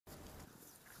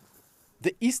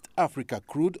The East Africa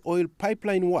crude oil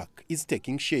pipeline work is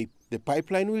taking shape. The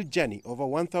pipeline will journey over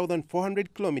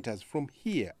 1,400 kilometers from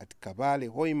here at Kabale,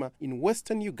 Hoima in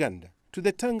western Uganda to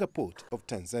the Tanga port of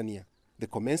Tanzania. The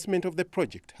commencement of the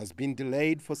project has been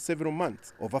delayed for several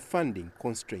months over funding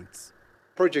constraints.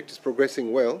 The project is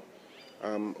progressing well.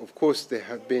 Of course, there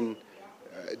have been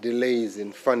delays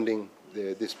in funding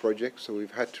this project, so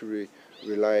we've had to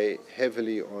rely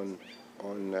heavily on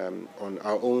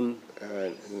our own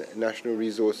national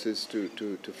resources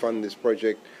to fund this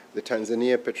project. The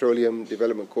Tanzania Petroleum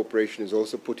Development Corporation is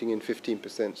also putting in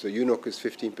 15%, so UNOC is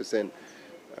 15%,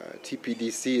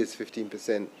 TPDC is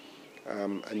 15%,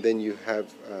 and then you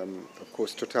have, of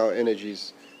course, Total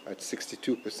Energies at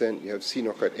 62%, you have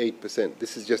CNOC at 8%.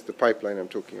 This is just the pipeline I'm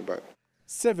talking about.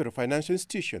 Several financial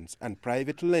institutions and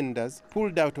private lenders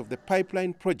pulled out of the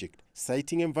pipeline project,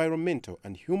 citing environmental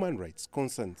and human rights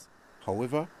concerns.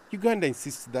 However, Uganda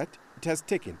insists that it has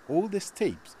taken all the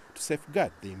steps to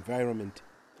safeguard the environment.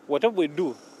 Whatever we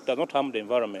do does not harm the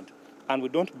environment, and we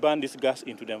don't burn this gas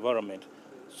into the environment.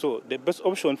 So the best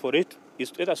option for it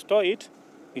is to either store it,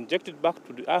 inject it back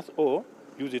to the earth, or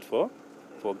use it for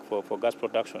gas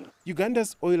production.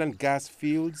 Uganda's oil and gas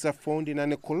fields are found in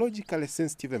an ecologically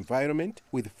sensitive environment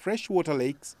with freshwater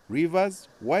lakes, rivers,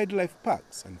 wildlife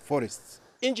parks and forests.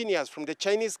 Engineers from the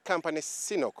Chinese company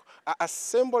CNOC are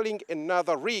assembling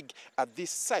another rig at this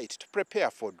site to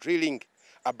prepare for drilling.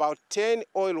 About 10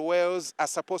 oil wells are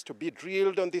supposed to be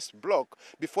drilled on this block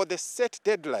before the set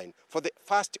deadline for the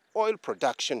first oil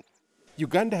production.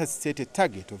 Uganda has set a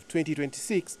target of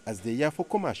 2026 as the year for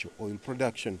commercial oil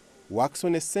production. Works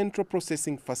on a central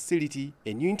processing facility,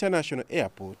 a new international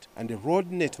airport, and a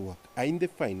road network are in the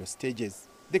final stages.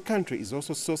 The country is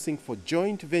also sourcing for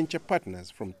joint venture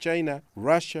partners from China,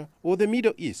 Russia, or the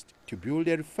Middle East to build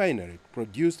a refinery to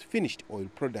produce finished oil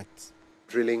products.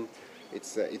 Drilling,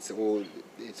 it's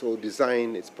all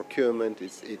design, it's procurement,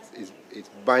 it's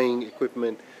buying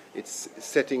equipment, it's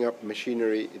setting up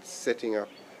machinery, it's setting up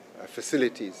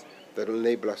facilities that will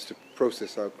enable us to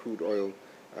process our crude oil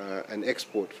and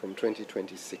export from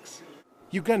 2026.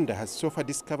 Uganda has so far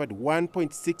discovered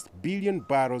 1.6 billion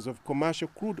barrels of commercial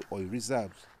crude oil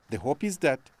reserves. The hope is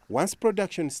that once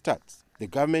production starts, the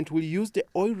government will use the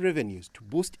oil revenues to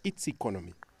boost its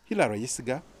economy. Hilary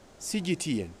Yesiga,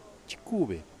 CGTN,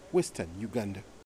 Crude, Western Uganda.